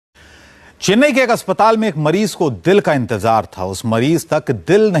चेन्नई के एक अस्पताल में एक मरीज को दिल का इंतजार था। उस मरीज तक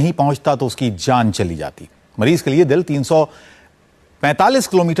दिल नहीं पहुंचता तो उसकी जान चली जाती। मरीज के लिए दिल 345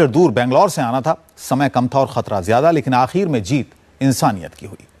 किलोमीटर दूर बैंगलोर से आना था। समय कम था और खतरा ज्यादा, लेकिन आखिर में जीत इंसानियत की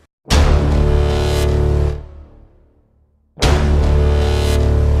हुई।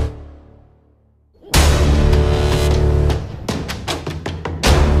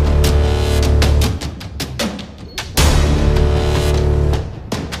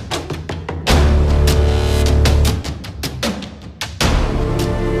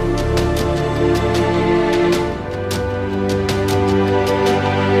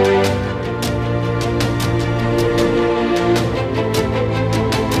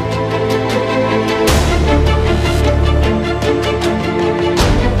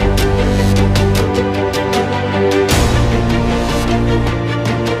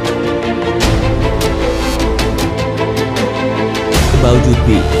 बावजूद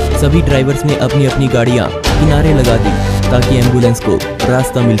भी सभी ड्राइवर्स ने अपनी अपनी गाड़ियां किनारे लगा दी ताकि एम्बुलेंस को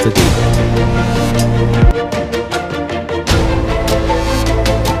रास्ता मिल सके।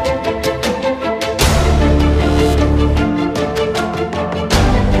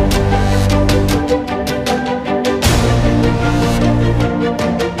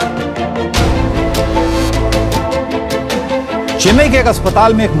 चेन्नई के एक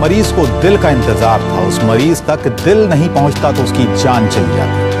अस्पताल में एक मरीज को दिल का इंतजार था। उस मरीज तक दिल नहीं पहुंचता तो उसकी जान चली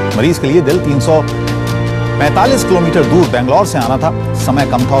जाती। मरीज के लिए दिल 345 किलोमीटर दूर बैंगलोर से आना था। समय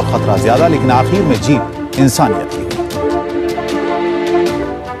कम था और खतरा ज्यादा, लेकिन आखिर में जीत इंसानियत की।